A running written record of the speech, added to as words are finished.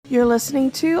You're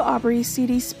listening to Aubrey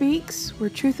CD Speaks, where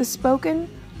truth is spoken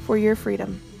for your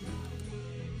freedom.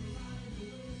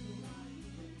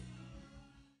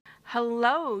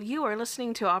 Hello, you are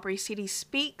listening to Aubrey CD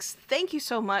Speaks. Thank you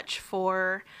so much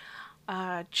for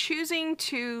choosing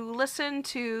to listen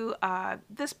to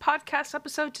this podcast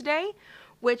episode today,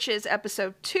 which is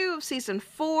episode 2 of season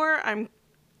 4. I'm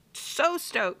so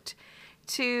stoked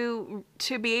to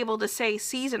be able to say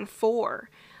season 4.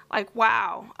 Like,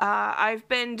 wow. I've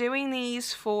been doing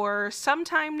these for some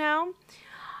time now.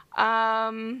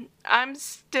 I'm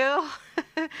still,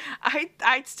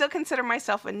 I still consider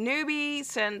myself a newbie,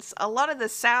 since a lot of the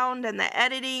sound and the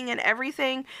editing and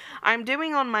everything I'm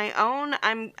doing on my own.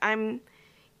 I'm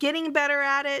getting better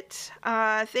at it.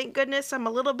 Thank goodness I'm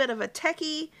a little bit of a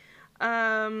techie.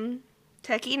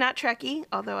 Techie, not Trekkie,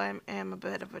 although I am a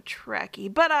bit of a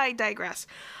Trekkie, but I digress.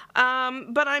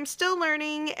 But I'm still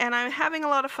learning, and I'm having a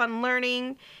lot of fun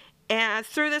learning and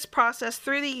through this process,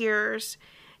 through the years,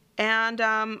 and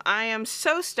I am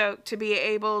so stoked to be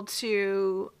able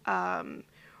to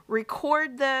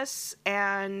record this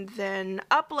and then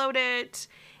upload it,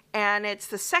 and it's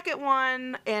the second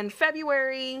one in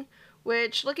February,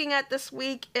 which, looking at this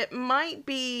week, it might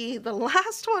be the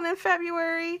last one in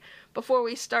February before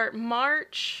we start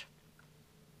March,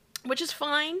 which is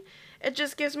fine. It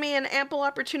just gives me an ample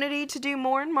opportunity to do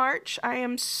more in March. I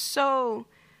am so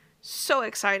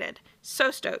excited, so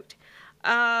stoked.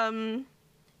 So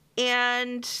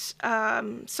let's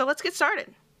get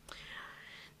started.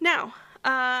 Now,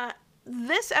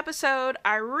 this episode,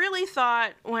 I really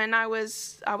thought, when I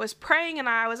was praying and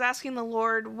I was asking the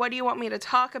Lord, what do you want me to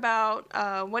talk about?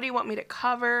 What do you want me to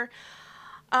cover?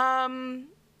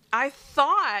 I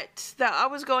thought that I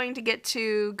was going to get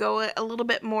to go a little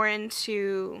bit more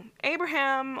into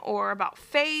Abraham, or about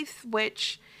faith,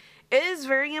 which is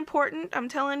very important. I'm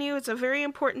telling you, it's a very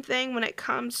important thing when it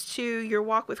comes to your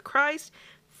walk with Christ.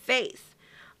 Faith.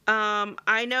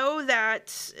 I know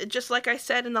that, just like I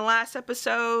said in the last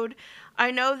episode,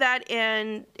 I know that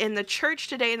in the church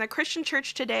today, in the Christian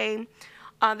church today,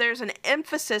 there's an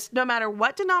emphasis, no matter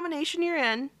what denomination you're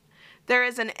in, there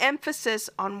is an emphasis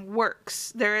on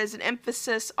works. There is an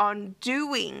emphasis on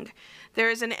doing. There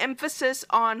is an emphasis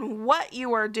on what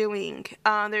you are doing.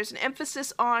 There's an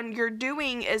emphasis on your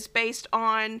doing is based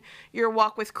on your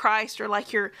walk with Christ, or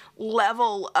like your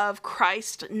level of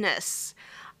Christness.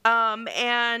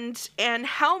 And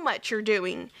how much you're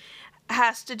doing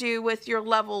has to do with your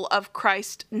level of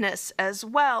Christness as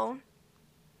well.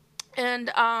 And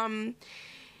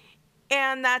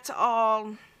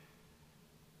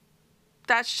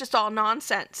that's just all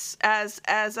nonsense. As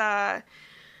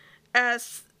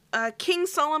King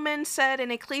Solomon said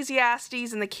in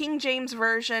Ecclesiastes, in the King James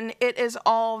Version, it is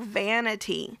all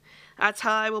vanity. That's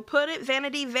how I will put it.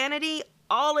 Vanity, vanity,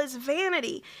 all is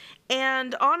vanity.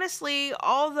 And honestly,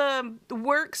 all the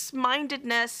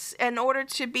works-mindedness in order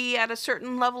to be at a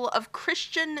certain level of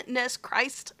Christianness,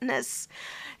 Christness,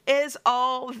 is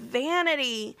all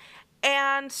vanity.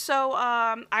 And so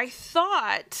I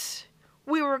thought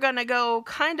we were going to go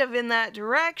kind of in that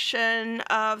direction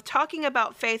of talking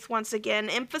about faith once again,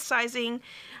 emphasizing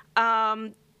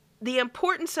the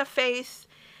importance of faith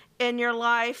in your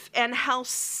life, and how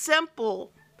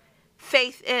simple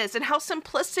faith is, and how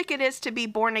simplistic it is to be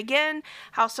born again,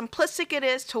 how simplistic it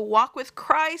is to walk with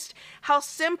Christ, how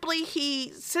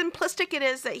simplistic it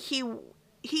is that he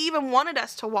even wanted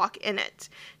us to walk in it,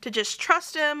 to just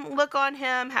trust him, look on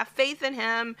him, have faith in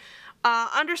him,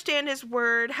 understand his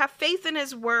word, have faith in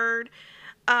his word,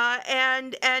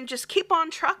 and just keep on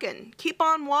trucking, keep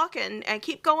on walking, and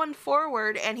keep going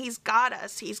forward. And he's got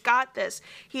us. He's got this.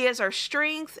 He is our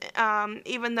strength,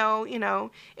 even though, in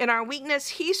our weakness,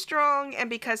 he's strong. And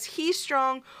because he's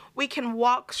strong, we can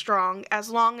walk strong as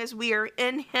long as we are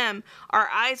in him, our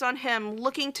eyes on him,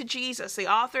 looking to Jesus,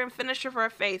 the author and finisher of our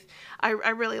faith. I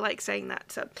really like saying that.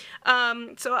 So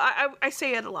I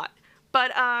say it a lot.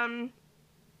 But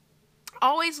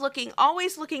always looking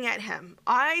at him,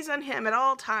 eyes on him at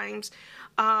all times.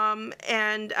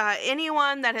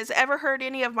 Anyone that has ever heard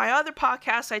any of my other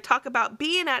podcasts, I talk about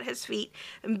being at his feet,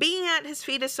 and being at his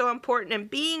feet is so important. And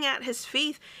being at his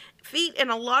feet in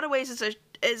a lot of ways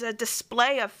is a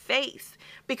display of faith,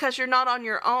 because you're not on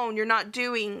your own. You're not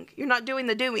doing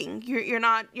the doing. You're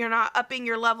not upping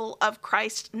your level of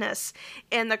Christness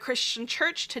in the Christian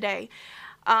church today.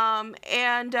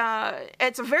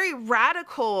 It's a very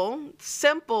radical,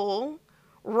 simple,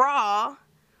 raw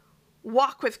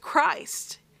walk with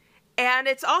Christ. And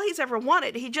it's all he's ever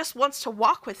wanted. He just wants to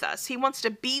walk with us. He wants to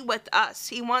be with us.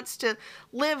 He wants to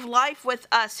live life with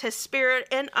us, his spirit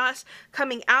in us,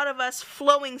 coming out of us,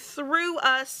 flowing through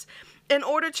us, in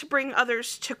order to bring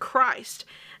others to Christ.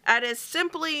 That is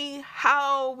simply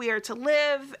how we are to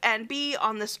live and be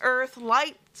on this earth,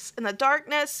 lights in the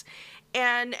darkness.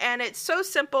 And it's so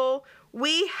simple.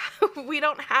 We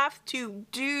don't have to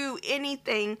do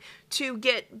anything to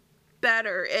get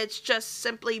better. It's just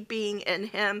simply being in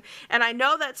him. And I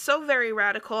know that's so very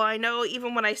radical. I know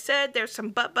even when I said there's some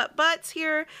buts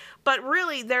here, but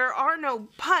really there are no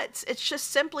buts. It's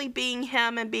just simply being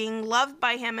him and being loved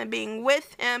by him and being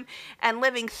with him and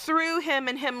living through him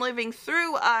and him living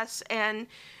through us, and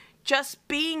just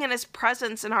being in his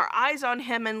presence and our eyes on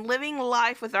him and living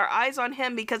life with our eyes on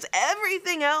him, because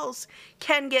everything else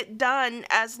can get done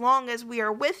as long as we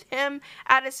are with him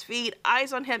at his feet,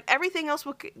 eyes on him. Everything else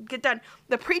will get done.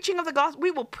 The preaching of the gospel,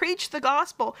 we will preach the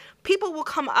gospel. People will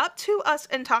come up to us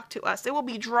and talk to us. They will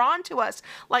be drawn to us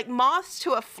like moths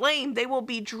to a flame. They will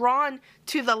be drawn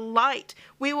to the light.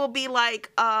 We will be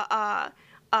like a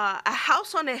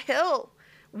house on a hill,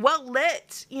 well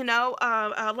lit,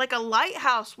 like a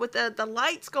lighthouse with the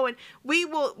lights going.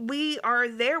 We are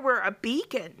there. We're a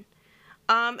beacon.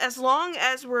 As long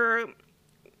as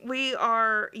we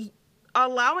are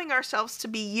allowing ourselves to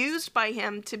be used by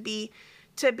him, to be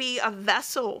a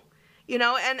vessel,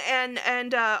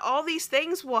 and all these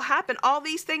things will happen. All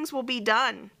these things will be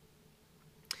done.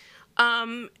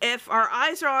 If our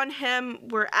eyes are on him,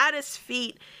 we're at his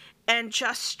feet and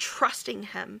just trusting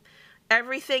him.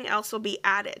 Everything else will be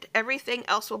added. Everything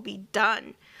else will be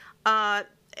done.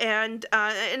 And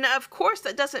of course,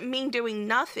 that doesn't mean doing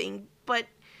nothing, but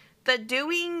the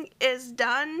doing is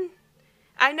done.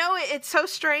 I know it's so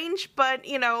strange, but,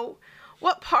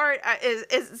 what part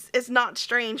is not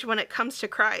strange when it comes to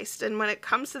Christ and when it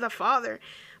comes to the Father?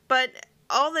 But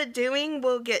all the doing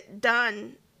will get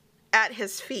done at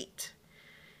his feet.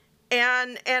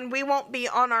 And we won't be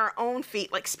on our own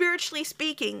feet. Like, spiritually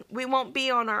speaking, we won't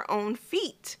be on our own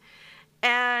feet.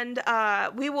 And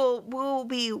we'll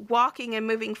be walking and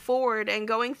moving forward and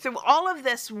going through all of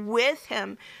this with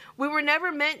him. We were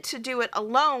never meant to do it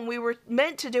alone. We were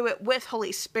meant to do it with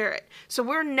Holy Spirit. So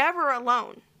we're never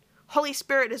alone. Holy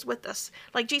Spirit is with us.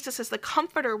 Like Jesus says, the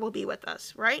Comforter will be with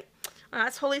us, right?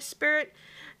 That's Holy Spirit.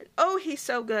 Oh, he's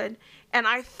so good. And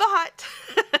I thought,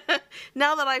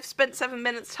 now that I've spent 7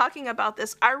 minutes talking about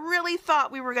this, I really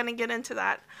thought we were going to get into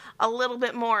that a little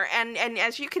bit more. And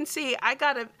as you can see, I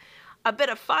got a bit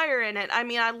of fire in it. I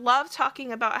mean, I love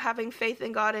talking about having faith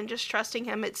in God and just trusting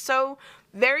him. It's so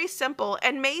very simple.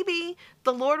 And maybe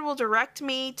the Lord will direct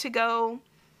me to go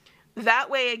that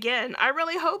way again. I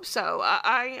really hope so.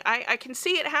 I can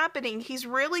see it happening. He's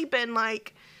really been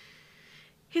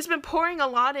he's been pouring a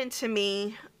lot into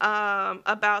me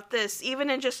about this, even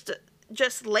in just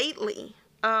lately.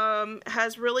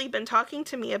 Has really been talking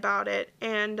to me about it,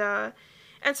 and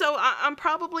so I'm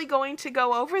probably going to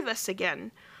go over this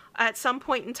again at some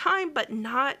point in time, but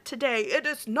not today. It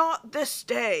is not this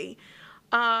day.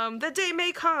 The day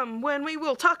may come when we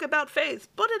will talk about faith,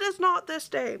 but it is not this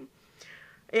day.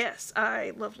 Yes,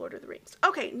 I love Lord of the Rings.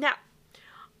 Okay, now,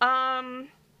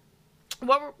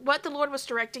 what the Lord was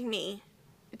directing me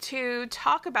to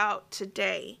talk about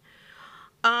today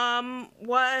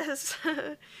was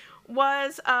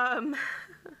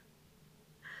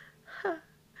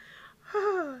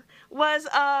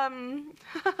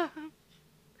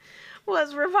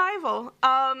was revival,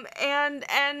 and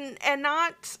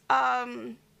not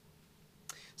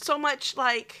so much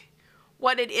like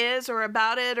what it is or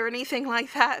about it or anything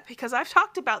like that, because I've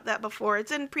talked about that before.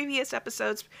 It's in previous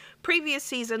episodes, previous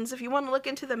seasons. If you want to look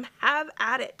into them, have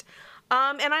at it.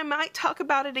 And I might talk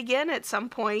about it again at some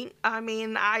point. I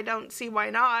mean, I don't see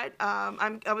why not.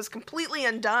 I was completely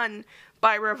undone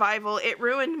by revival. It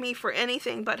ruined me for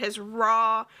anything but his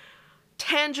raw,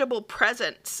 tangible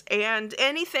presence. And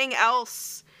anything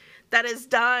else that is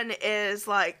done is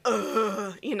like,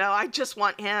 ugh, I just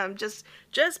want him. Just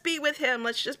be with him.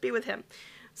 Let's just be with him.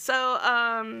 So,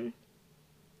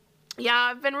 yeah,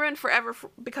 I've been ruined forever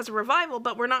because of revival,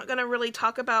 but we're not going to really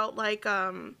talk about,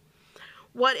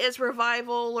 what is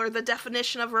revival or the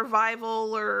definition of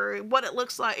revival or what it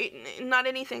looks like. Not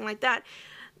anything like that.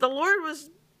 The Lord was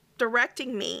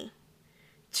directing me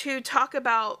to talk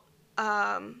about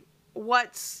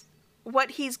what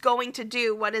he's going to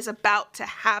do, what is about to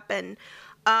happen,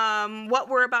 what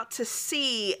we're about to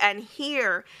see and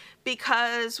hear,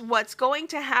 because what's going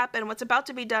to happen, what's about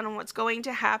to be done and what's going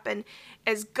to happen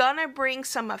is gonna bring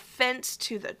some offense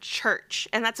to the church.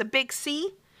 And that's a big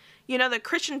C. The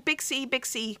Christian, big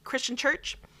C Christian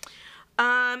church.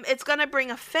 It's going to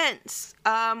bring offense,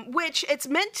 which it's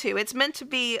meant to. It's meant to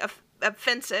be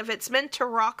offensive. It's meant to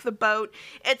rock the boat.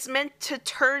 It's meant to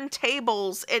turn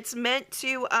tables. It's meant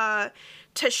to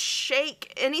to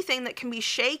shake anything that can be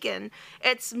shaken.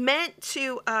 It's meant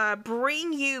to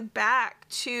bring you back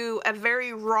to a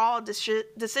very raw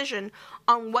decision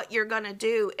on what you're going to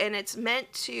do. And it's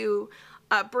meant to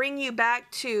bring you back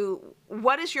to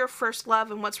what is your first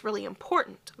love and what's really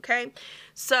important. Okay.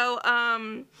 So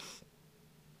we're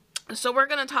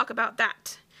going to talk about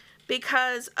that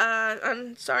because,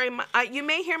 I'm sorry, you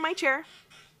may hear my chair.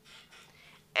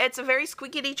 It's a very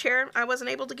squeaky chair. I wasn't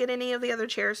able to get any of the other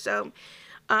chairs, so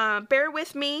bear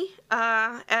with me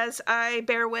as I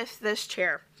bear with this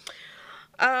chair.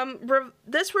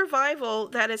 This revival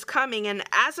that is coming, and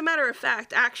as a matter of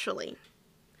fact, actually,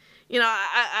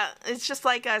 it's just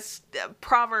like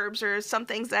Proverbs or some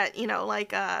things that,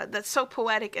 that's so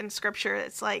poetic in Scripture.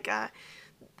 It's like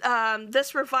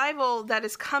this revival that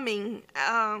is coming,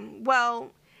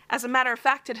 well, as a matter of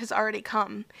fact, it has already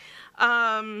come.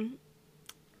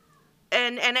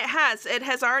 And it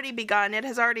has already begun. It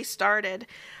has already started.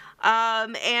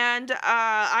 And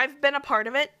I've been a part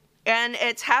of it, and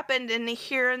it's happened in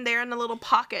here and there in the little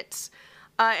pockets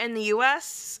in the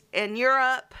U.S., in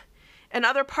Europe, and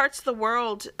other parts of the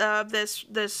world. This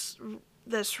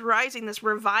rising, this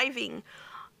reviving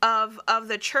of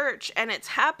the church, and it's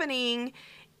happening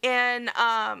in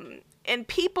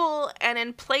people and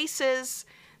in places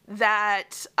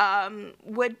that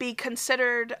would be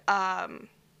considered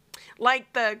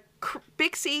like the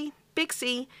Big C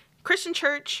Christian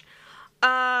church,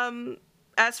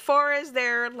 as far as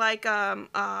their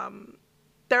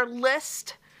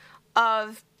list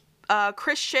of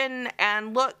Christian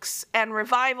and looks and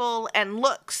revival and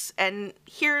looks and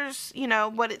here's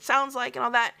what it sounds like and all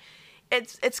that,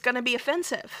 it's going to be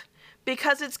offensive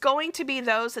because it's going to be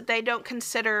those that they don't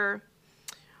consider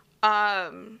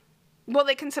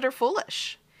they consider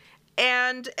foolish.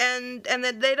 And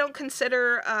that they don't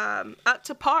consider up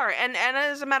to par, and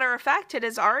as a matter of fact, it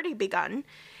has already begun,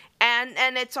 and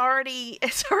it's already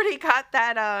got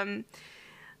that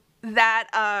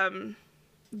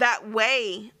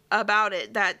way about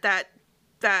it that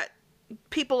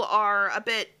people are a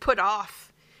bit put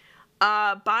off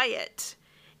by it,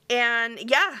 and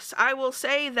yes, I will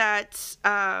say that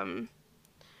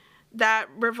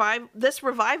this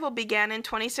revival began in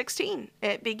 2016.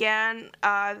 It began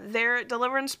there at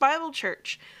Deliverance Bible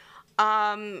Church.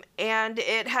 And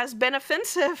it has been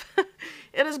offensive.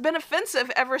 It has been offensive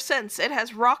ever since. It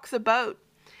has rocked the boat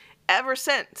ever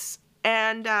since.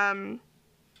 And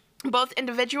both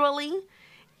individually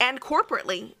and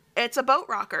corporately, it's a boat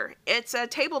rocker. It's a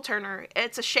table turner.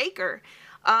 It's a shaker.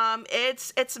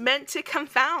 It's meant to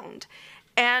confound.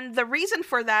 And the reason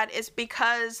for that is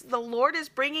because the Lord is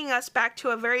bringing us back to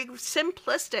a very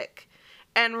simplistic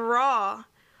and raw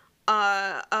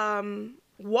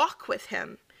walk with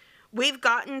Him. We've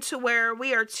gotten to where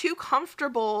we are too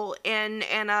comfortable in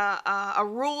a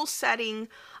rule setting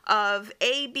of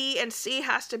A, B, and C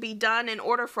has to be done in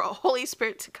order for a Holy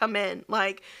Spirit to come in.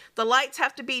 Like, the lights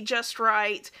have to be just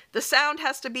right, the sound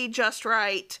has to be just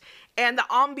right, and the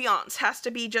ambiance has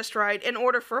to be just right in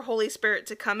order for Holy Spirit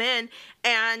to come in.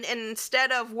 And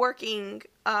instead of letting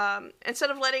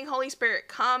Holy Spirit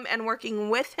come and working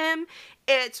with Him,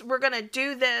 we're going to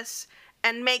do this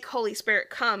and make Holy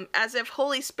Spirit come, as if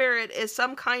Holy Spirit is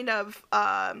some kind of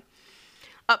a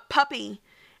puppy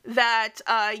that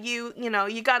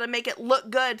you got to make it look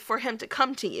good for Him to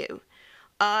come to you.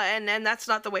 And that's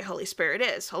not the way Holy Spirit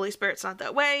is. Holy Spirit's not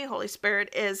that way. Holy Spirit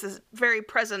is the very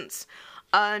presence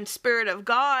and Spirit of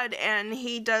God, and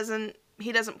He doesn't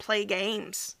play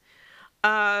games.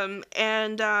 And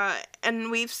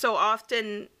we've so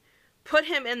often put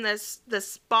Him in this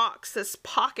box, this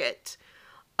pocket,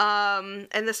 and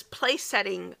this place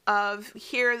setting of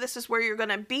here, this is where you're going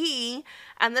to be,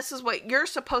 and this is what you're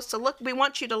supposed to we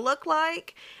want you to look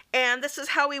like, and this is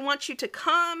how we want you to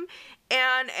come,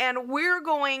 and we're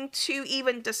going to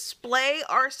even display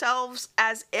ourselves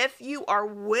as if you are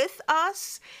with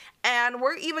us, and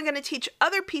we're even going to teach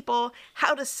other people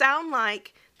how to sound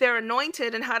like they're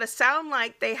anointed and how to sound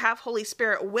like they have Holy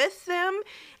Spirit with them,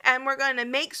 and we're going to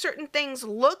make certain things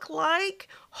look like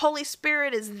Holy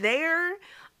Spirit is there.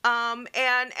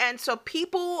 And so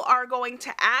people are going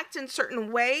to act in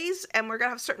certain ways, and we're going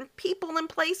to have certain people in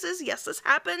places. Yes, this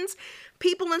happens.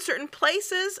 People in certain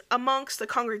places amongst the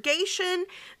congregation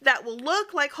that will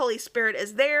look like Holy Spirit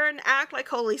is there and act like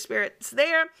Holy Spirit is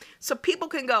there. So people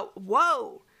can go,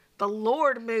 whoa, the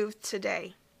Lord moved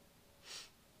today.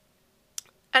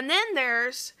 And then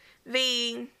there's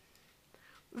the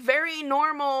very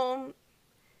normal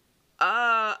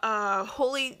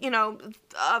holy,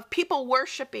 of people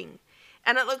worshiping,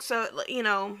 and it looks,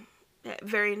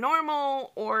 very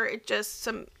normal, or it just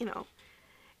some,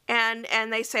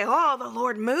 and they say, oh, the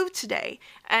Lord moved today.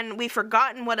 And we've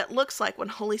forgotten what it looks like when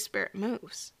Holy Spirit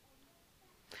moves.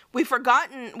 We've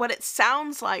forgotten what it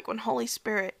sounds like when Holy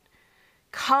Spirit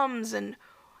comes and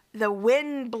the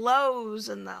wind blows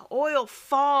and the oil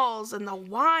falls and the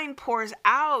wine pours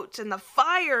out and the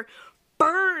fire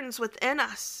burns within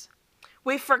us.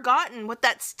 We've forgotten what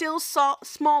that still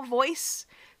small voice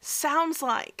sounds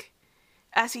like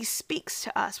as he speaks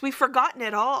to us. We've forgotten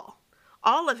it all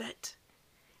of it.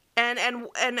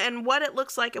 And what it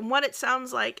looks like and what it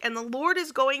sounds like. And the Lord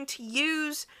is going to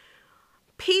use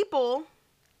people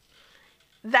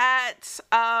that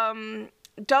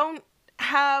don't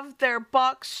have their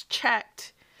box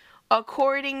checked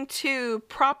according to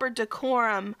proper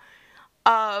decorum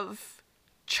of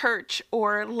church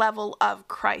or level of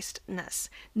Christness.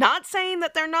 Not saying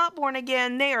that they're not born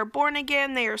again. They are born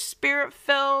again. They are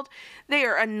spirit-filled. They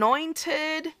are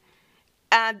anointed.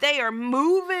 They are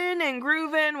moving and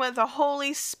grooving with the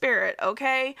Holy Spirit,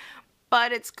 okay?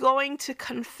 But it's going to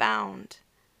confound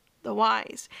the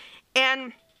wise.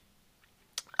 And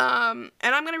I'm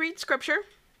going to read scripture.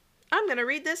 I'm going to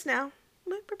read this now.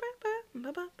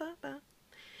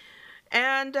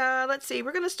 And let's see.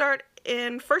 We're going to start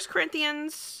in 1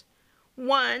 Corinthians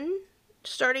 1,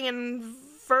 starting in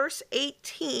verse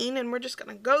 18. And we're just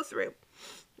going to go through.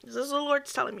 This is the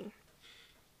Lord's telling me.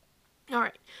 All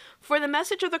right. For the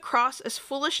message of the cross is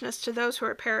foolishness to those who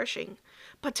are perishing.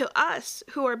 But to us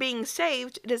who are being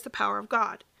saved, it is the power of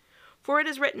God. For it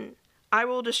is written, I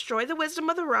will destroy the wisdom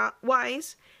of the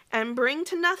wise and bring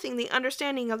to nothing the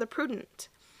understanding of the prudent.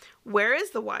 Where is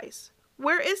the wise?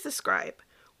 Where is the scribe?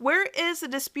 Where is the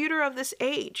disputer of this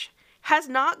age? Has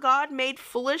not God made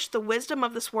foolish the wisdom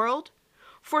of this world?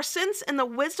 For since in the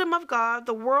wisdom of God,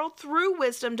 the world through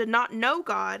wisdom did not know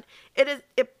God,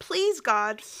 it pleased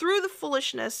God through the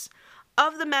foolishness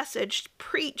of the message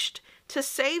preached to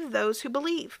save those who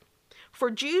believe.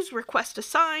 For Jews request a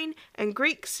sign, and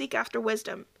Greeks seek after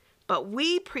wisdom. But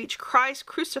we preach Christ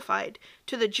crucified,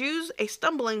 to the Jews a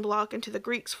stumbling block, and to the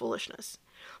Greeks foolishness.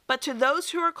 But to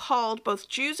those who are called, both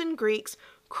Jews and Greeks,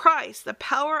 Christ, the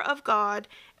power of God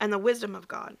and the wisdom of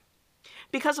God.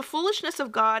 Because the foolishness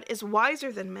of God is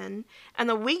wiser than men, and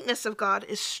the weakness of God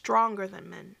is stronger than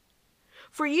men.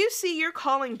 For you see your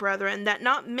calling, brethren, that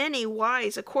not many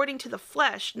wise according to the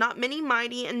flesh, not many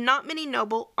mighty, and not many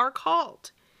noble are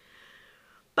called.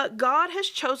 But God has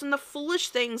chosen the foolish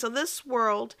things of this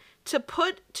world to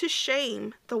put to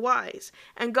shame the wise.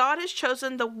 And God has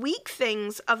chosen the weak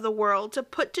things of the world to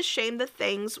put to shame the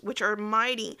things which are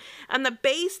mighty. And the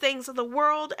base things of the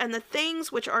world and the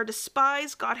things which are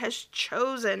despised God has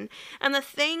chosen. And the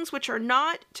things which are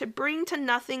not, to bring to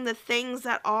nothing the things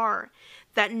that are,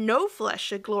 that no flesh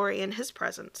should glory in his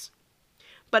presence.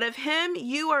 But of him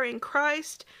you are in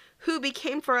Christ, who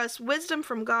became for us wisdom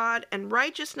from God, and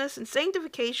righteousness and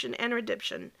sanctification and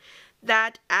redemption,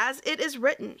 that, as it is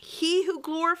written, he who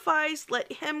glorifies,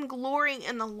 let him glory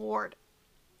in the Lord.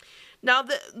 Now,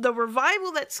 the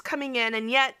revival that's coming in,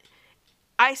 and yet,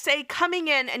 I say coming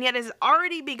in, and yet has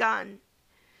already begun.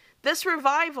 This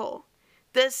revival,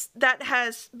 that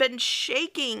has been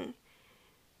shaking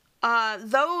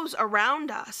those around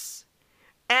us,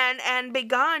 and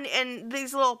begun in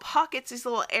these little pockets, these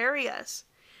little areas.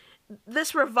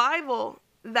 This revival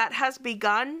that has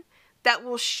begun, that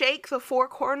will shake the four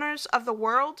corners of the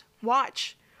world,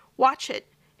 watch it.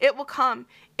 It will come.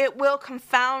 It will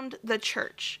confound the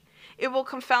church. It will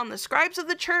confound the scribes of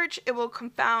the church. It will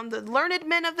confound the learned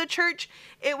men of the church.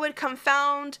 It would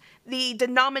confound the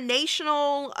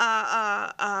denominational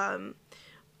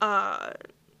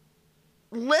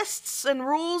lists and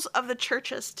rules of the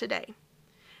churches today.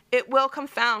 It will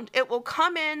confound. It will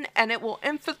come in and it will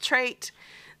infiltrate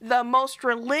the most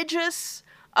religious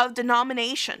of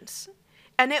denominations,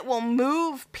 and it will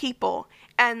move people,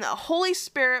 and the Holy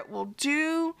Spirit will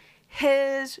do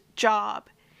his job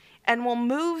and will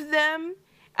move them,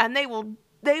 and they will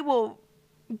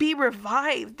be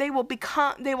revived. They will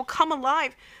come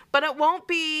alive, but it won't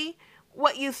be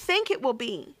what you think it will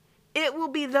be. It will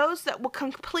be those that will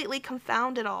completely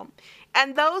confound it all.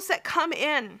 And those that come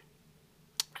in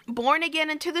born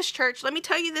again into this church, let me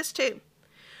tell you this too.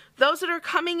 Those that are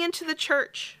coming into the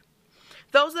church,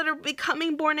 those that are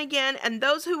becoming born again, and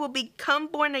those who will become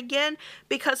born again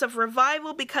because of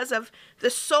revival, because of the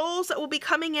souls that will be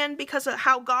coming in, because of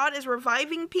how God is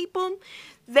reviving people,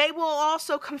 they will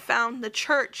also confound the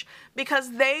church,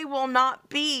 because they will not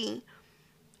be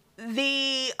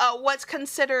the what's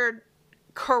considered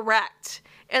correct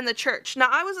in the church. Now,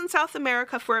 I was in South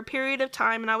America for a period of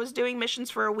time, and I was doing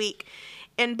missions for a week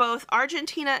in both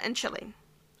Argentina and Chile.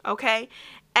 Okay?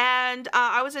 And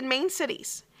I was in main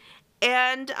cities.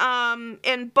 And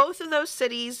in both of those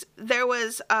cities, there were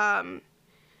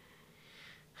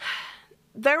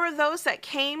those that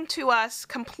came to us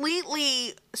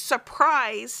completely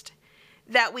surprised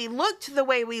that we looked the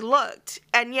way we looked,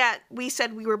 and yet we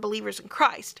said we were believers in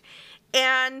Christ.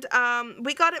 And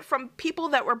we got it from people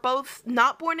that were both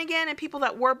not born again and people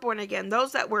that were born again.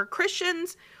 Those that were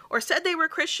Christians or said they were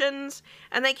Christians,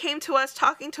 and they came to us,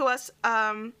 talking to us.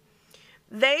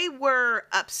 They were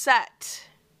upset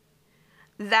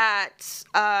that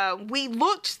we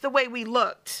looked the way we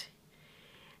looked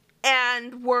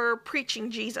and were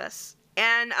preaching Jesus.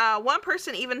 And one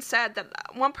person even said that,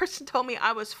 one person told me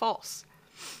I was false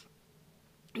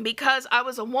because I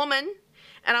was a woman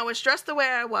and I was dressed the way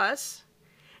I was.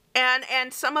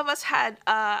 And some of us had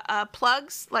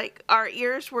plugs, like our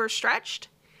ears were stretched.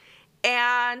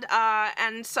 And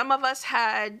some of us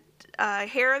had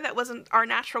hair that wasn't our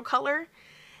natural color.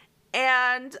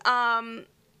 And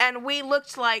we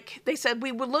looked like, they said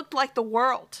we looked like the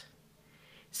world.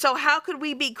 So how could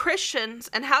we be Christians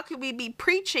and how could we be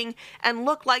preaching and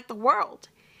look like the world?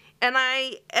 And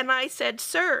I said,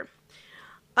 sir,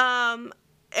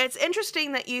 it's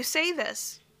interesting that you say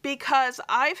this, because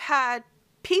I've had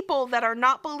people that are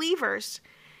not believers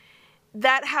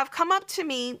that have come up to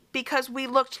me because we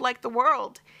looked like the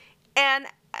world and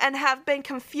have been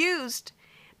confused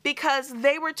because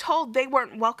they were told they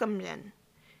weren't welcomed in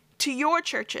to your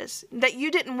churches, that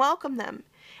you didn't welcome them.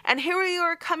 And here we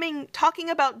are talking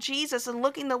about Jesus and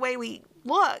looking the way we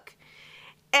look.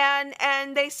 And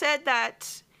they said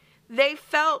that they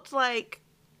felt like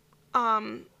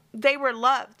they were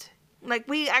loved. Like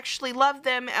we actually loved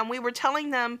them and we were telling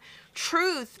them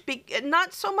truth.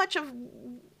 Not so much of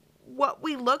what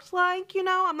we looked like, you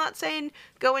know. I'm not saying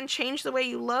go and change the way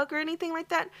you look or anything like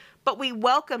that. But we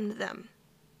welcomed them.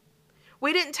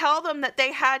 We didn't tell them that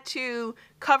they had to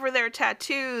cover their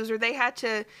tattoos or they had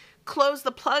to close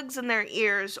the plugs in their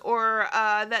ears, or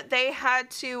that they had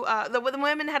to, the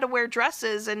women had to wear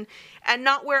dresses and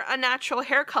not wear unnatural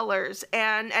hair colors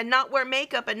and not wear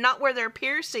makeup and not wear their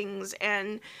piercings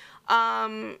and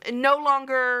no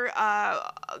longer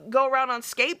go around on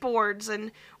skateboards.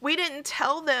 And we didn't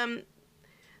tell them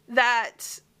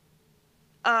that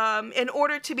in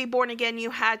order to be born again, you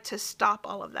had to stop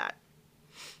all of that.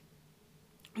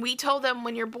 We told them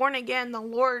when you're born again, the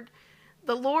Lord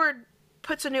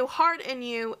puts a new heart in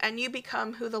you and you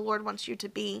become who the Lord wants you to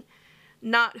be,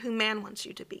 not who man wants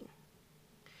you to be.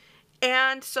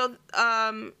 And so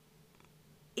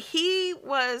he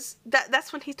was,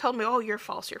 that's when he told me, oh, you're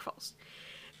false.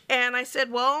 And I said,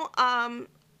 well,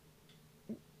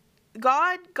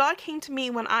 God came to me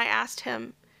when I asked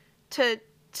him to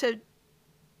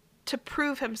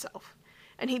prove himself,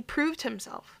 and he proved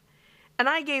himself. And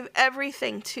I gave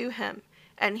everything to him.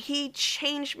 And he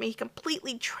changed me,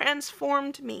 completely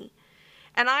transformed me.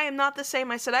 And I am not the same.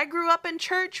 I said, I grew up in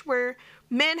church where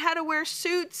men had to wear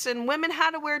suits and women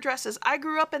had to wear dresses. I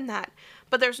grew up in that.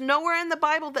 But there's nowhere in the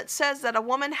Bible that says that a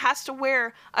woman has to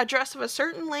wear a dress of a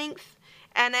certain length,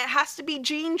 and it has to be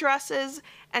jean dresses,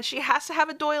 and she has to have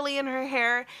a doily in her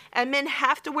hair, and men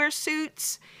have to wear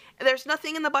suits. There's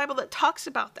nothing in the Bible that talks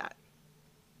about that.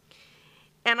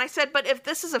 And I said, but if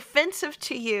this is offensive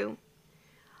to you,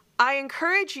 I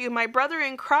encourage you, my brother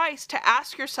in Christ, to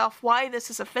ask yourself why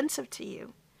this is offensive to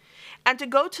you. And to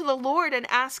go to the Lord and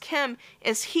ask him,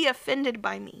 is he offended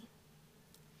by me?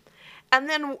 And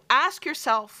then ask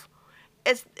yourself,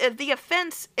 if the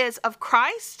offense is of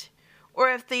Christ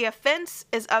or if the offense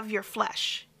is of your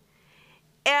flesh.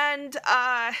 And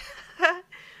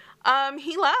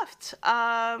he left,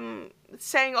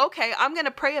 saying, okay, I'm going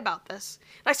to pray about this.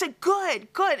 And I said, good.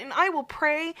 And I will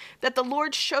pray that the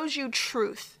Lord shows you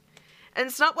truth. And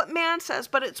it's not what man says,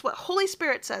 but it's what Holy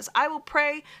Spirit says. I will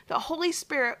pray the Holy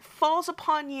Spirit falls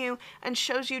upon you and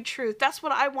shows you truth. That's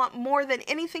what I want more than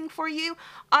anything for you.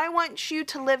 I want you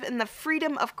to live in the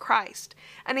freedom of Christ.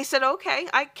 And he said, okay,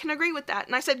 I can agree with that.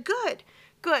 And I said, good.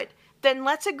 Then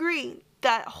let's agree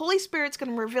that Holy Spirit's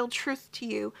going to reveal truth to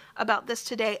you about this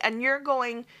today. And you're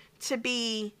going to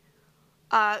be,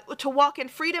 to walk in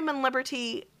freedom and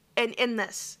liberty in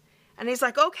this. And he's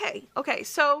like, okay.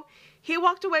 So he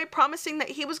walked away promising that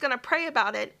he was going to pray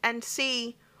about it and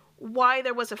see why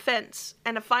there was offense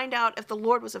and to find out if the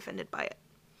Lord was offended by it.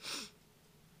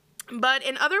 But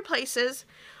in other places,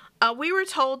 we were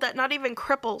told that not even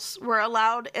cripples were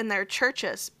allowed in their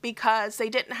churches because they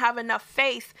didn't have enough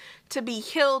faith to be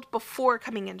healed before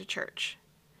coming into church.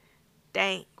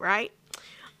 Dang, right?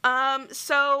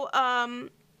 So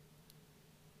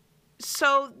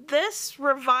this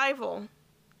revival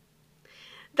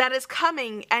that is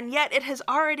coming, and yet it has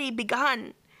already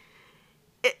begun,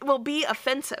 it will be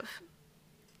offensive.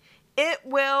 it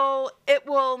will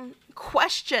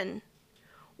question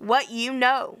what you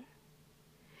know.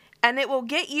 And it will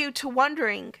get you to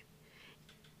wondering,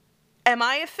 am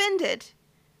I offended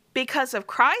because of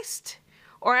Christ?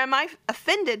 Or am I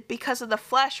offended because of the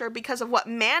flesh, or because of what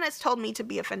man has told me to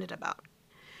be offended about?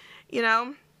 You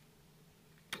know?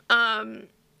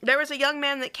 There was a young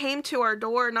man that came to our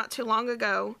door not too long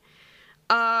ago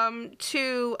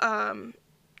to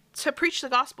preach the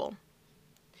gospel.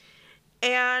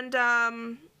 And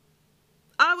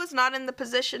I was not in the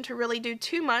position to really do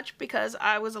too much because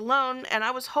I was alone, and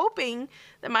I was hoping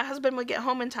that my husband would get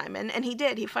home in time, and he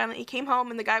did. He came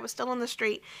home, and the guy was still on the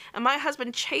street, and my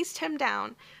husband chased him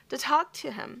down to talk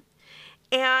to him.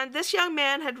 And this young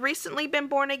man had recently been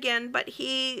born again, but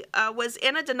he was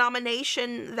in a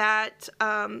denomination that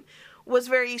was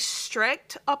very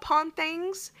strict upon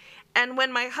things. And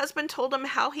when my husband told him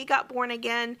how he got born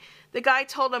again, the guy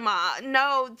told him,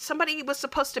 no, somebody was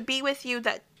supposed to be with you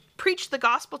that preached the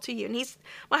gospel to you. And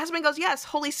my husband goes, yes,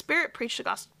 Holy Spirit preached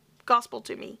the gospel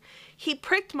to me. He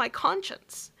pricked my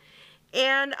conscience.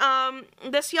 And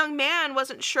this young man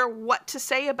wasn't sure what to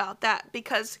say about that,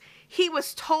 because he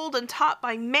was told and taught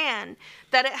by man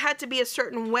that it had to be a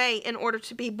certain way in order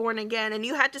to be born again. And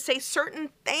you had to say certain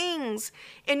things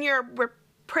in your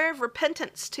prayer of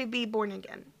repentance to be born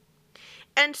again.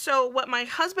 And so what my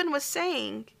husband was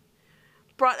saying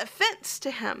brought offense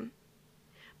to him.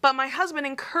 But my husband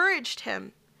encouraged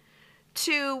him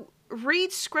to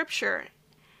read scripture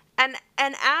and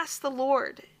ask the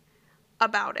Lord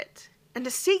about it, and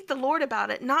to seek the Lord about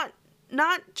it, not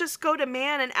just go to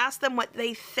man and ask them what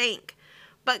they think,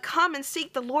 but come and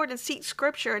seek the Lord and seek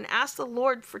scripture and ask the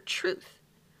Lord for truth.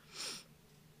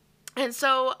 And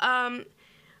so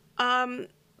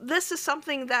this is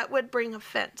something that would bring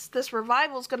offense. This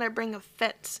revival is going to bring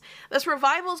offense. This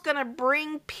revival is going to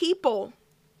bring people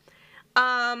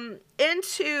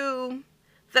into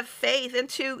the faith,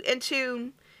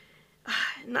 into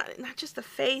not just the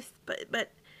faith,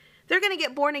 but they're going to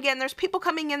get born again. There's people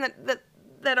coming in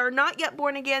that are not yet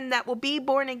born again, that will be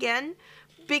born again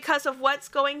because of what's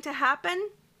going to happen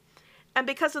and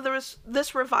because of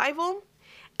this revival.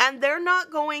 And they're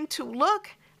not going to look,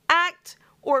 act,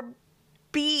 or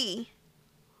be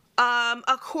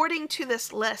according to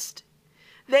this list.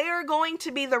 They are going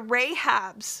to be the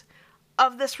Rahabs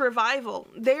of this revival.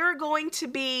 They are going to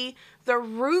be the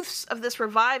Ruths of this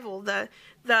revival. They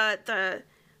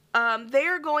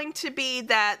are going to be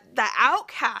the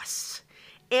outcasts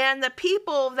and the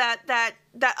people that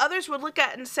others would look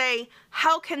at and say,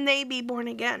 how can they be born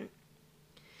again?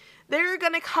 They're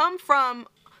going to come from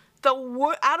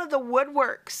out of the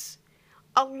woodworks,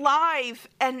 alive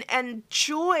and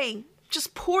joy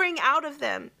just pouring out of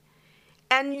them,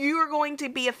 and you're going to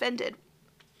be offended.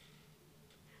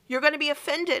 You're going to be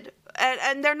offended,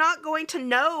 and they're not going to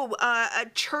know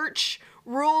church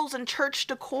rules and church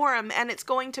decorum, and it's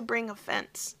going to bring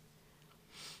offense.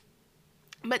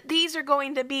 But these are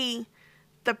going to be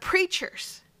the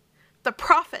preachers, the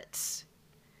prophets,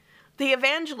 the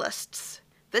evangelists,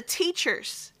 the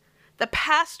teachers, the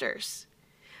pastors.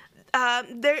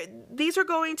 These are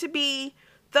going to be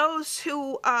those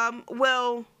who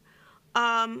will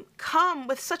come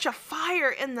with such a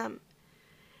fire in them.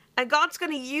 And God's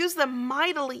going to use them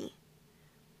mightily.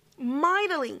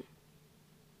 Mightily.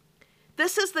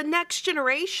 This is the next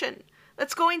generation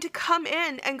that's going to come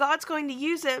in, and God's going to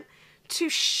use it to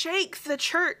shake the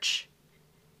church.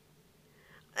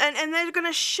 And they're going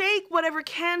to shake whatever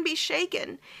can be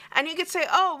shaken. And you could say,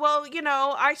 oh, well,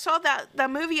 I saw the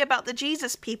movie about the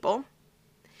Jesus people.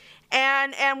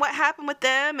 And what happened with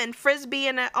them and Frisbee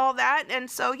and all that. And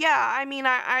so, yeah, I mean,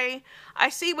 I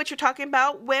see what you're talking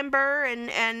about, Wimber,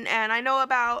 and I know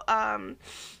about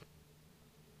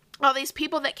all these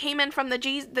people that came in from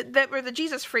that were the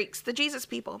Jesus freaks, the Jesus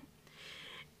people.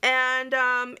 And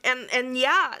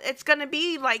yeah, it's going to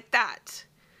be like that.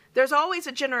 There's always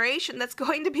a generation that's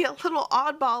going to be a little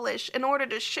oddballish in order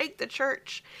to shake the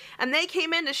church. And they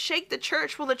came in to shake the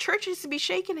church. Well, the church needs to be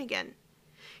shaken again.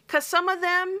 Because some of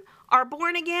them are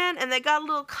born again and they got a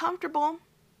little comfortable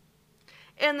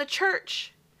in the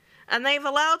church. And they've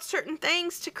allowed certain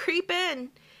things to creep in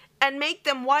and make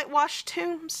them whitewashed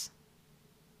tombs.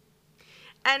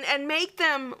 And make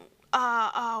them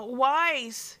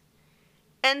wise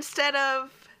instead of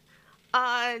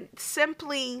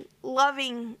simply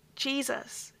loving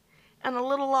Jesus, and a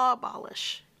little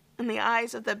law-abolish in the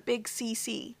eyes of the big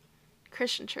CC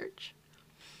Christian church.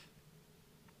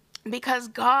 Because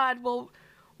God will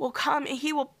come and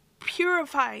He will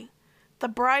purify the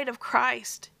bride of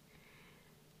Christ.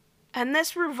 And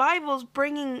this revival is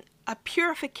bringing a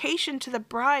purification to the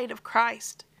bride of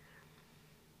Christ.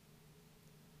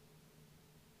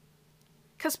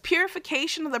 Because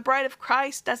purification of the bride of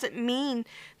Christ doesn't mean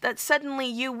that suddenly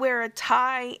you wear a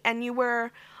tie and you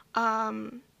wear,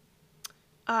 women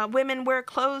wear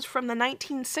clothes from the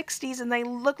 1960s and they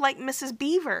look like Mrs.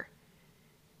 Beaver.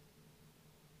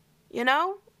 You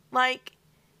know? Like,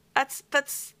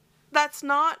 that's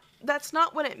not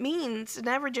what it means. And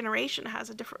every generation has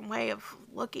a different way of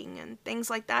looking and things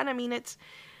like that. I mean, it's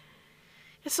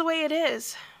the way it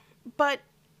is. But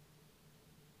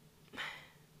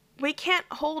we can't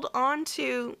hold on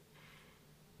to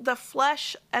the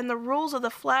flesh and the rules of the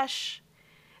flesh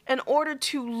in order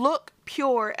to look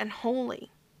pure and holy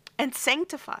and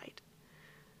sanctified.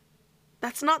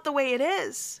 That's not the way it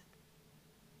is.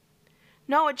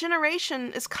 No, a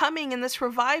generation is coming in this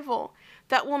revival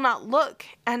that will not look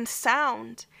and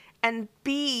sound and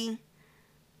be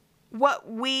what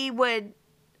we would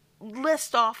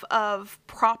list off of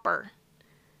proper.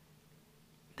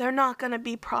 They're not going to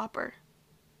be proper.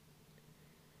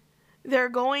 They're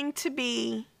going to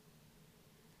be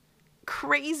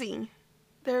crazy.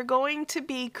 They're going to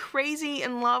be crazy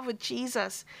in love with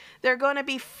Jesus. They're going to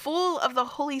be full of the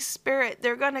Holy Spirit.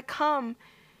 They're going to come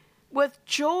with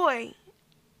joy.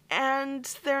 And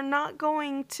they're not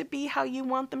going to be how you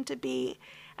want them to be.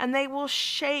 And they will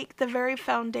shake the very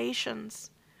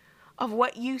foundations of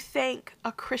what you think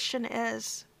a Christian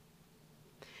is.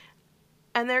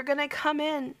 And they're going to come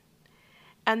in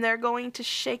and they're going to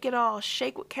shake it all.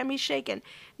 Shake what can be shaken.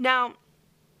 Now,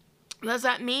 does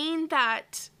that mean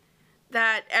that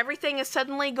everything is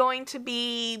suddenly going to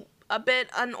be a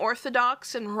bit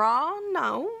unorthodox and raw?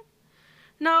 No.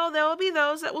 No, there will be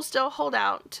those that will still hold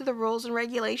out to the rules and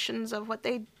regulations of what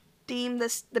they deem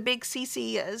the big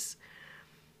CC is.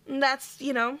 And that's,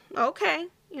 okay.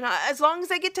 As long as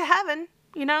they get to heaven,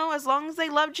 as long as they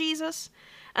love Jesus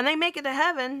and they make it to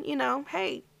heaven,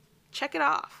 hey, check it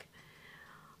off.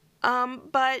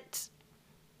 But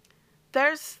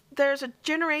there's a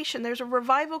generation, there's a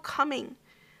revival coming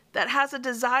that has a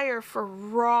desire for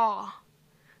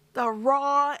the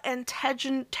raw and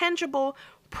tangible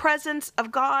presence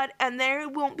of God, and they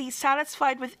won't be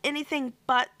satisfied with anything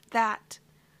but that.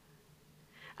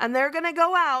 And they're going to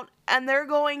go out and they're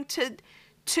going to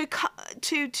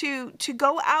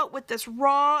go out with this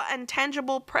raw and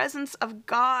tangible presence of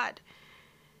God.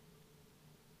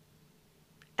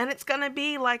 And it's going to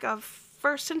be like a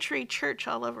first century church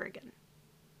all over again.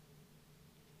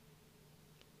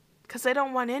 Because they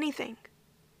don't want anything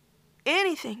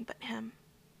but Him.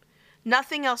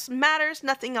 Nothing else matters.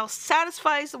 Nothing else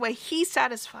satisfies the way He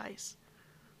satisfies.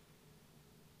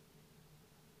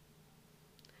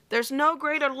 There's no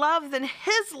greater love than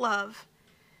His love.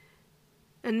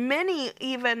 And many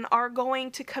even are going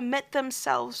to commit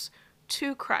themselves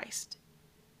to Christ.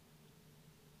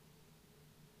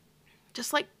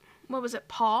 Just like, what was it,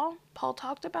 Paul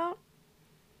talked about?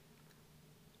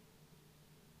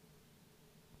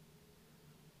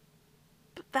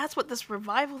 But that's what this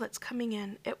revival that's coming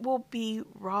in, it will be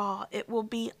raw. It will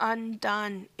be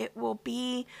undone. It will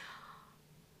be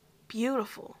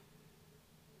beautiful.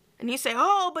 And you say,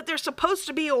 oh, but there's supposed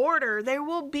to be order. There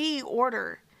will be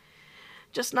order.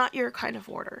 Just not your kind of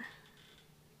order.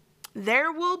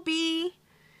 There will be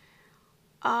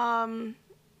order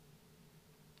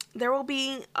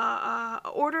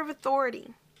of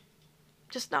authority.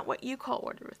 Just not what you call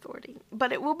order of authority.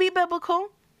 But it will be biblical.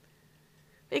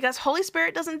 Because Holy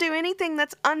Spirit doesn't do anything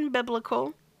that's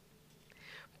unbiblical.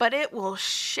 But it will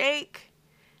shake.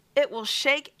 It will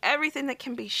shake everything that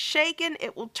can be shaken.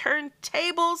 It will turn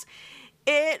tables.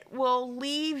 It will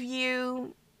leave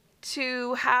you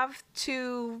to have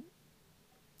to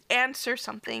answer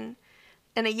something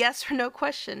in a yes or no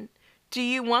question. Do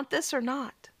you want this or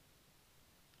not?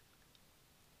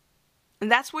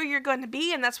 And that's where you're going to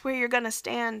be, and that's where you're going to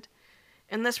stand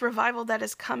in this revival that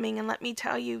is coming. And let me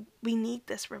tell you, we need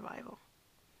this revival.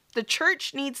 The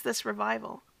church needs this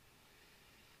revival.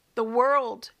 The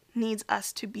world needs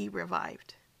us to be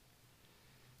revived.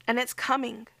 And it's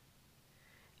coming.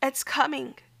 It's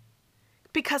coming.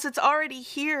 Because it's already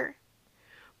here.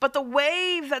 But the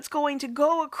wave that's going to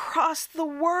go across the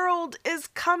world is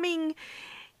coming.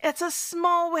 It's a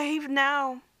small wave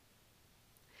now.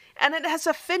 And it has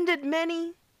offended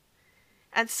many.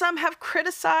 And some have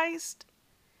criticized.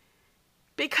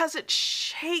 Because it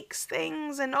shakes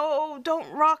things and, oh, don't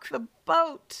rock the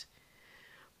boat.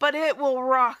 But it will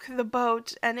rock the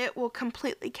boat and it will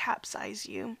completely capsize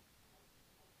you.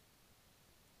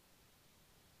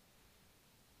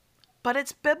 But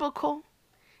it's biblical.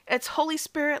 It's Holy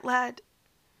Spirit led.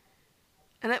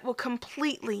 And it will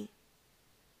completely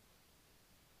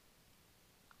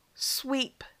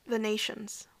sweep the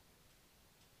nations.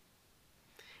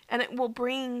 And it will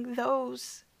bring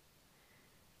those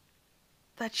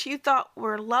that you thought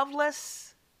were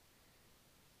loveless,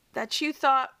 that you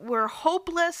thought were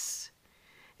hopeless.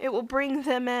 It will bring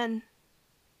them in.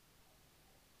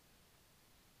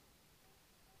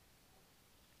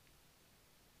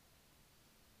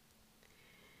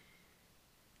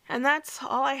 And that's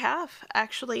all I have,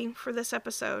 actually, for this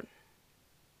episode.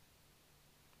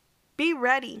 Be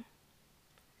ready.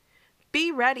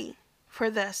 Be ready for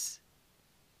this.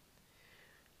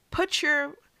 Put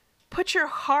your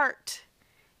heart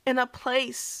in a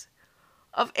place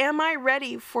of, am I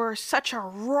ready for such a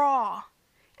raw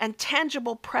and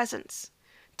tangible presence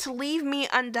to leave me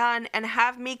undone and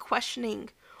have me questioning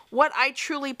what I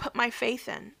truly put my faith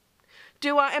in?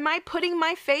 Am I putting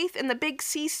my faith in the big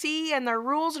CC and their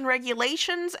rules and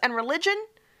regulations and religion?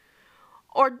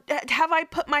 Or have I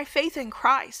put my faith in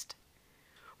Christ,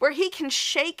 where he can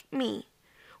shake me,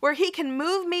 where he can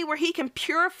move me, where he can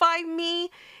purify me,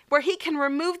 where he can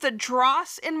remove the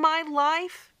dross in my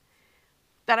life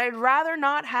that I'd rather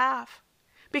not have?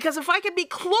 Because if I could be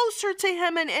closer to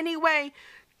him in any way,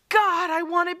 God, I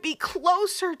want to be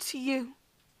closer to you.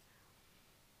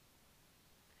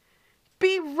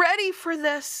 Be ready for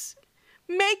this.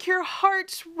 Make your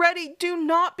hearts ready. Do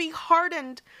not be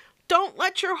hardened. Don't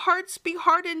let your hearts be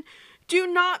hardened. Do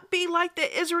not be like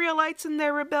the Israelites in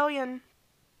their rebellion,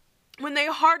 when they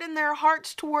hardened their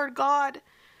hearts toward God,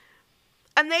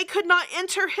 and they could not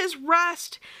enter his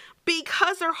rest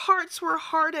because their hearts were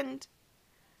hardened.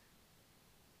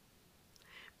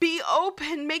 Be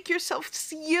open. Make yourself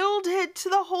yielded to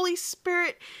the Holy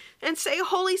Spirit and say,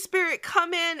 Holy Spirit,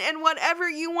 come in, and whatever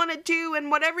you want to do and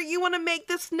whatever you want to make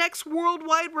this next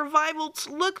worldwide revival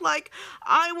to look like,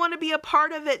 I want to be a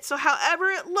part of it. So however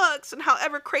it looks and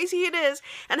however crazy it is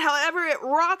and however it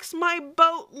rocks my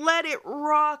boat, let it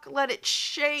rock, let it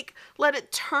shake, let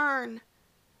it turn.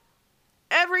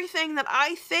 Everything that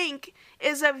I think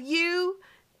is of you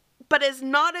but is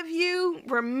not of you,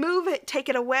 remove it, take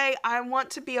it away. I want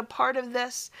to be a part of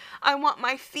this. I want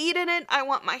my feet in it. I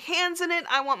want my hands in it.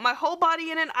 I want my whole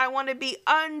body in it. I want to be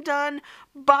undone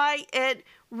by it.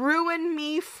 Ruin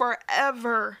me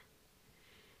forever.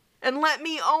 And let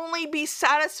me only be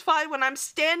satisfied when I'm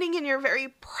standing in your very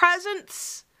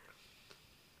presence.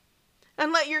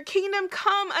 And let your kingdom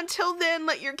come. Until then,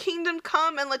 let your kingdom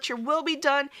come and let your will be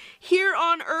done here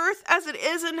on earth as it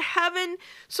is in heaven,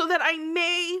 so that I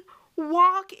may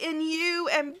walk in you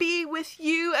and be with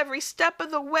you every step of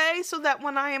the way, so that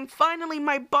when I am finally,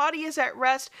 my body is at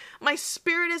rest, my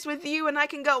spirit is with you, and I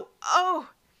can go, oh,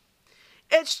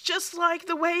 it's just like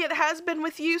the way it has been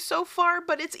with you so far,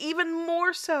 but it's even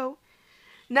more so.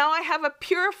 Now I have a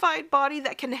purified body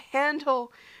that can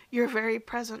handle your very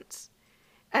presence.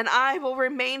 And I will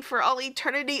remain for all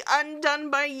eternity undone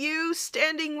by you,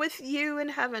 standing with you in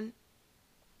heaven.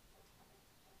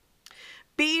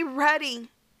 Be ready.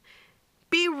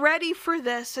 Be ready for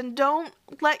this, and don't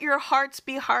let your hearts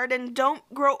be hardened. Don't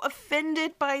grow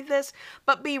offended by this,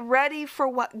 but be ready for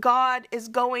what God is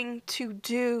going to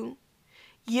do.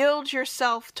 Yield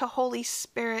yourself to Holy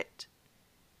Spirit.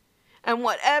 And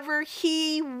whatever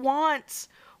he wants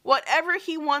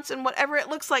and whatever it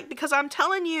looks like, because I'm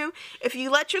telling you, if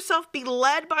you let yourself be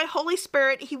led by Holy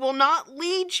Spirit, he will not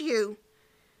lead you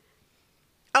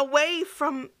away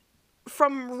from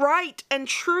right and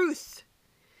truth.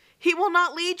 He will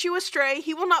not lead you astray.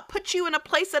 He will not put you in a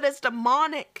place that is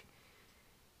demonic.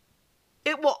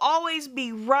 It will always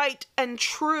be right and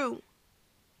true.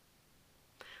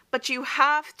 But you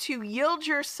have to yield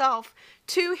yourself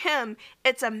to him.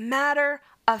 It's a matter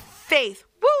of faith.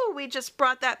 Woo! We just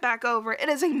brought that back over. It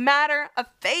is a matter of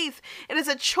faith. It is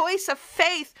a choice of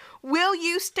faith. Will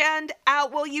you stand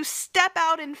out? Will you step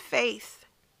out in faith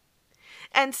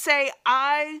and say,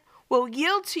 I will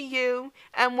yield to you,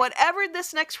 and whatever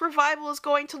this next revival is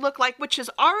going to look like, which has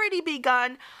already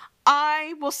begun,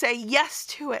 I will say yes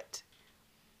to it.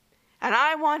 And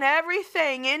I want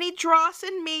everything, any dross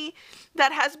in me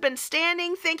that has been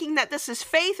standing thinking that this is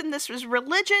faith and this is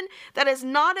religion, that is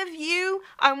not of you,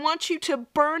 I want you to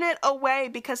burn it away,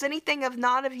 because anything of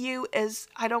not of you is,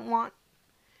 I don't want.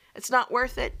 It's not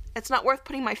worth it. It's not worth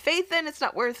putting my faith in. It's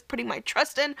not worth putting my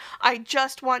trust in. I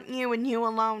just want you and you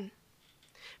alone.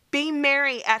 Be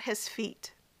Mary at his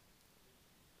feet.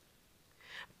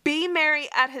 Be Mary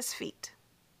at his feet.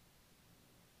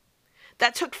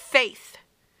 That took faith.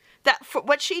 That for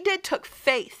what she did took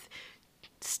faith.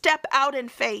 Step out in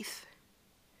faith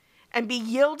and be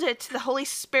yielded to the Holy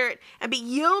Spirit and be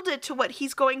yielded to what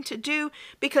he's going to do,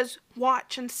 because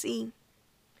watch and see.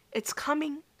 It's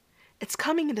coming. It's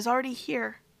coming. It is already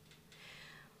here.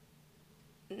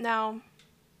 Now,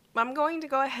 I'm going to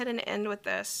go ahead and end with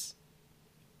this.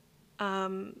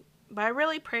 But I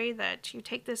really pray that you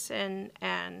take this in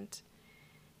and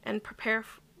prepare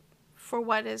for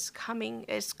what is coming.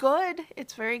 It's good.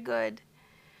 It's very good.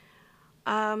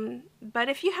 But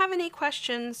if you have any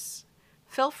questions,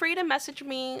 feel free to message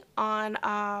me on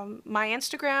my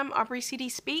Instagram,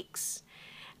 AubreyCDSpeaks.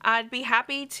 I'd be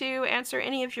happy to answer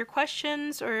any of your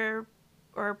questions or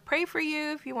pray for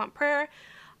you if you want prayer.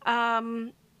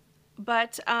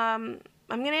 But I'm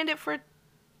going to end it for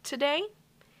today.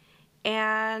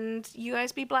 And you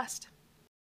guys be blessed.